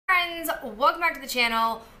friends, welcome back to the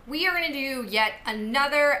channel. We are going to do yet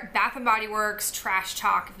another Bath & Body Works trash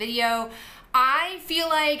talk video. I feel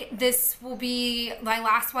like this will be my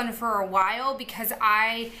last one for a while because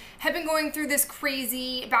I have been going through this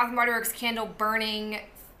crazy Bath & Body Works candle burning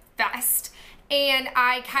fest, and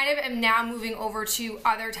I kind of am now moving over to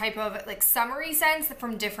other type of like summery scents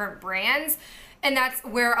from different brands. And that's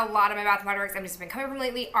where a lot of my Bath & Body Works I've just been coming from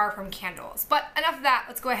lately are from candles. But enough of that,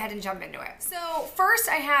 let's go ahead and jump into it. So first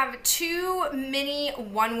I have two mini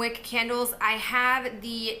 1-wick candles. I have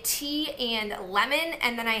the tea and lemon,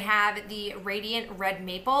 and then I have the radiant red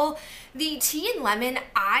maple. The tea and lemon,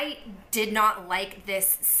 I did not like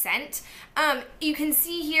this scent. You can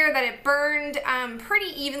see here that it burned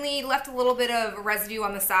pretty evenly, left a little bit of residue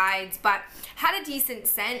on the sides, but had a decent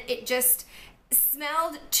scent. It just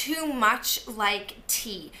smelled too much like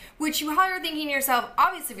tea, which you probably are thinking to yourself,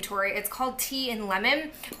 obviously Victoria, it's called tea and lemon,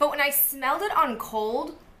 but when I smelled it on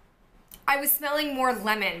cold, I was smelling more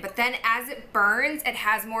lemon, but then as it burns, it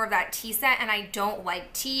has more of that tea scent, and I don't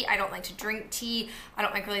like tea. I don't like to drink tea. I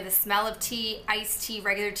don't like really the smell of tea, iced tea,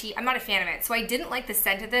 regular tea. I'm not a fan of it, so I didn't like the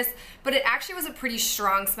scent of this, but it actually was a pretty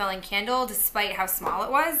strong smelling candle despite how small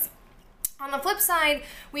it was. On the flip side,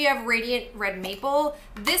 we have Radiant Red Maple.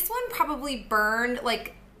 This one probably burned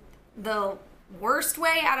like the worst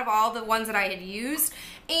way out of all the ones that I had used,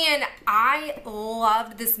 and I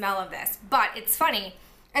loved the smell of this. But it's funny,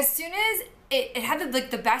 as soon as it had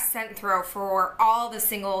the best scent throw for all the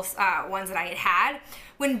single ones that I had,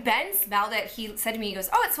 when Ben smelled it, he said to me, he goes,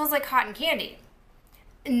 "Oh, it smells like cotton candy."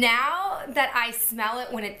 Now that I smell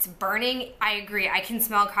it when it's burning, I agree. I can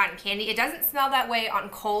smell cotton candy. It doesn't smell that way on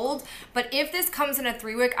cold, but if this comes in a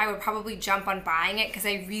 3-wick, I would probably jump on buying it because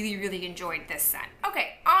I really, really enjoyed this scent.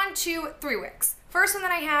 Okay, on to 3-wicks. First one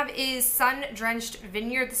that I have is Sun Drenched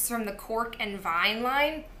Vineyard. This is from the Cork and Vine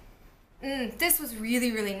line. This was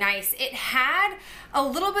really, really nice. It had a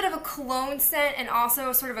little bit of a cologne scent and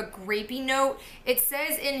also sort of a grapey note. It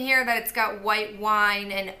says in here that it's got white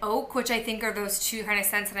wine and oak, which I think are those two kind of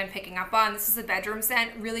scents that I'm picking up on. This is a bedroom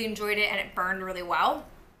scent. Really enjoyed it, and it burned really well.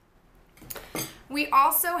 We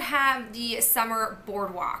also have the Summer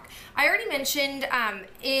Boardwalk. I already mentioned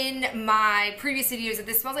in my previous videos that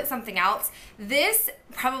this smells like something else. This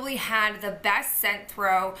probably had the best scent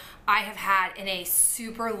throw I have had in a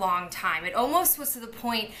super long time. It almost was to the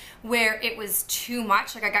point where it was too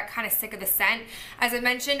much, like I got kind of sick of the scent. As I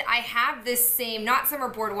mentioned, I have this same, not Summer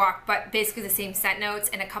Boardwalk, but basically the same scent notes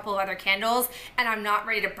in a couple of other candles, and I'm not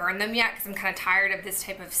ready to burn them yet because I'm kind of tired of this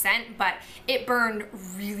type of scent, but it burned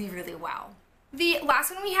really, really well. The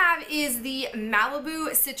last one we have is the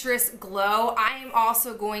Malibu Citrus Glow. I am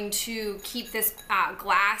also going to keep this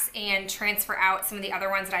glass and transfer out some of the other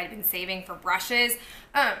ones that I had been saving for brushes.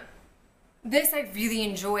 This I really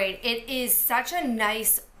enjoyed. It is such a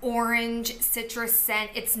nice orange citrus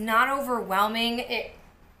scent. It's not overwhelming.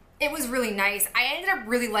 It was really nice. I ended up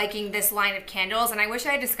really liking this line of candles, and I wish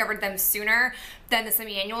I had discovered them sooner than the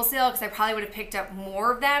semi-annual sale because I probably would have picked up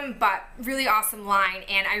more of them, but really awesome line,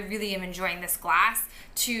 and I really am enjoying this glass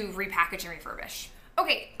to repackage and refurbish.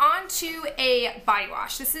 Okay, on to a body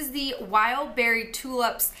wash. This is the Wild Berry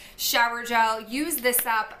Tulips Shower Gel. Use this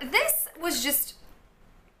up. This was just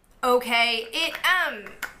okay.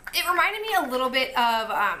 It reminded me a little bit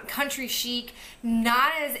of Country Chic,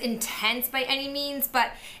 not as intense by any means,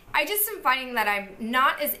 but I just am finding that I'm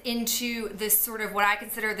not as into this sort of what I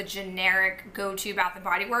consider the generic go-to Bath &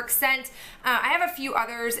 Body Works scent. I have a few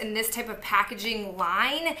others in this type of packaging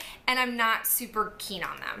line, and I'm not super keen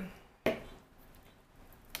on them.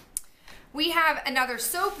 We have another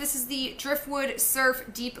soap. This is the Driftwood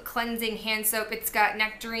Surf Deep Cleansing Hand Soap. It's got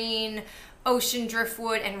nectarine, ocean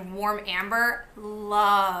driftwood, and warm amber.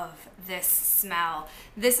 Love this smell.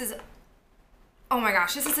 This is, oh my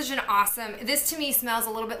gosh, this is such an awesome, this to me smells a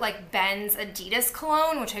little bit like Ben's Adidas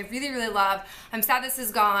cologne, which I really, really love. I'm sad this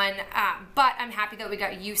is gone, but I'm happy that we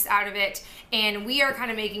got use out of it, and we are kind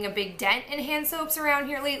of making a big dent in hand soaps around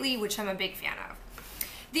here lately, which I'm a big fan of.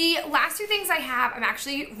 The last two things I have, I'm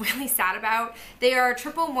actually really sad about. They are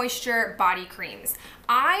triple moisture body creams.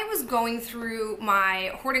 I was going through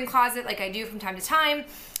my hoarding closet like I do from time to time,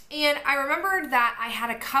 and I remembered that I had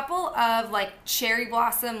a couple of like cherry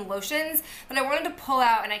blossom lotions that I wanted to pull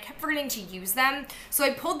out, and I kept forgetting to use them. So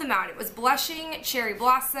I pulled them out. It was blushing cherry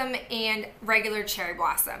blossom and regular cherry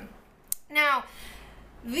blossom. Now,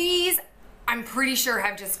 these I'm pretty sure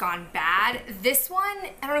have just gone bad. This one,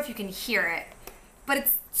 I don't know if you can hear it, but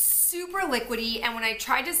it's super liquidy, and when I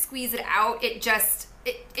tried to squeeze it out, it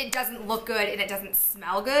doesn't look good and it doesn't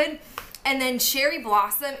smell good. And then cherry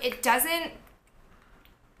blossom, it doesn't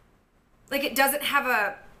have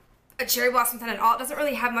a a cherry blossom scent at all. It doesn't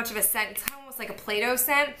really have much of a scent. It's kind of almost like a Play-Doh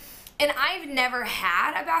scent. And I've never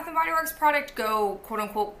had a Bath & Body Works product go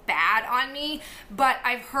quote-unquote bad on me, but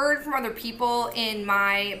I've heard from other people in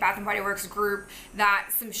my Bath & Body Works group that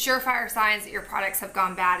some surefire signs that your products have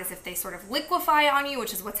gone bad is if they sort of liquefy on you,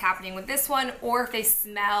 which is what's happening with this one, or if they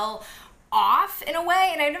smell off in a way.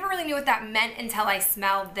 And I never really knew what that meant until I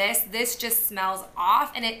smelled this. This just smells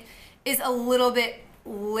off, and it is a little bit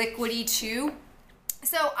liquidy too.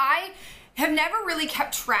 So I have never really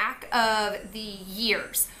kept track of the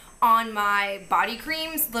years on my body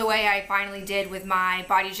creams the way I finally did with my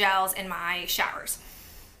body gels and my showers.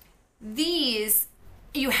 These,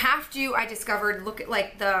 you have to, I discovered, look at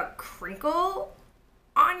like the crinkle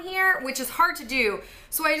on here, which is hard to do.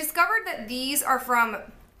 So I discovered that these are from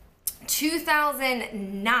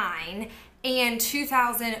 2009 and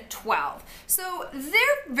 2012. So they're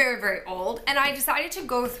very, very old, and I decided to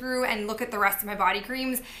go through and look at the rest of my body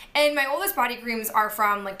creams, and my oldest body creams are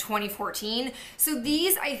from like 2014. So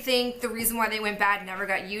these, I think the reason why they went bad, never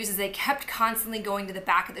got used, is they kept constantly going to the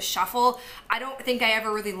back of the shuffle. I don't think I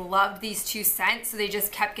ever really loved these two scents, so they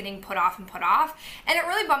just kept getting put off and put off, and it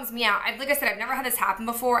really bums me out. Like I said, I've never had this happen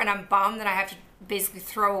before, and I'm bummed that I have to basically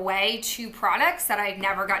throw away two products that I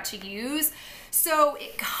never got to use. So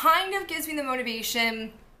it kind of gives me the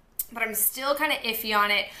motivation, but I'm still kind of iffy on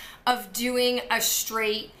it, of doing a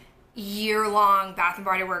straight year-long Bath &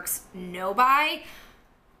 Body Works no-buy.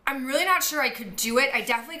 I'm really not sure I could do it. I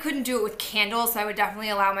definitely couldn't do it with candles, so I would definitely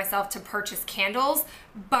allow myself to purchase candles,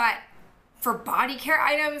 but for body care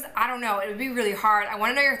items, I don't know. It would be really hard. I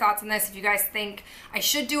want to know your thoughts on this, if you guys think I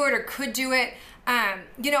should do it or could do it.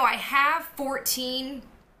 You know, I have 14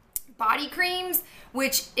 body creams,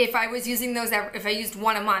 which if I was using those, if I used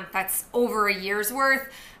one a month, that's over a year's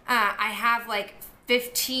worth. I have like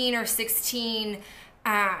 15 or 16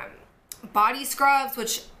 body scrubs,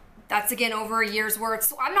 which that's again over a year's worth.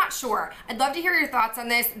 So I'm not sure. I'd love to hear your thoughts on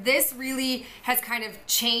this. This really has kind of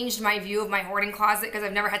changed my view of my hoarding closet, because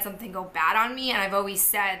I've never had something go bad on me, and I've always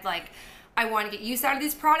said like I want to get use out of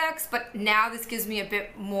these products, but now this gives me a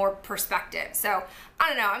bit more perspective. So I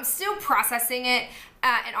don't know, I'm still processing it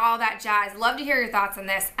and all that jazz. Love to hear your thoughts on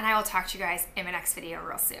this, and I will talk to you guys in my next video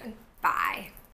real soon. Bye.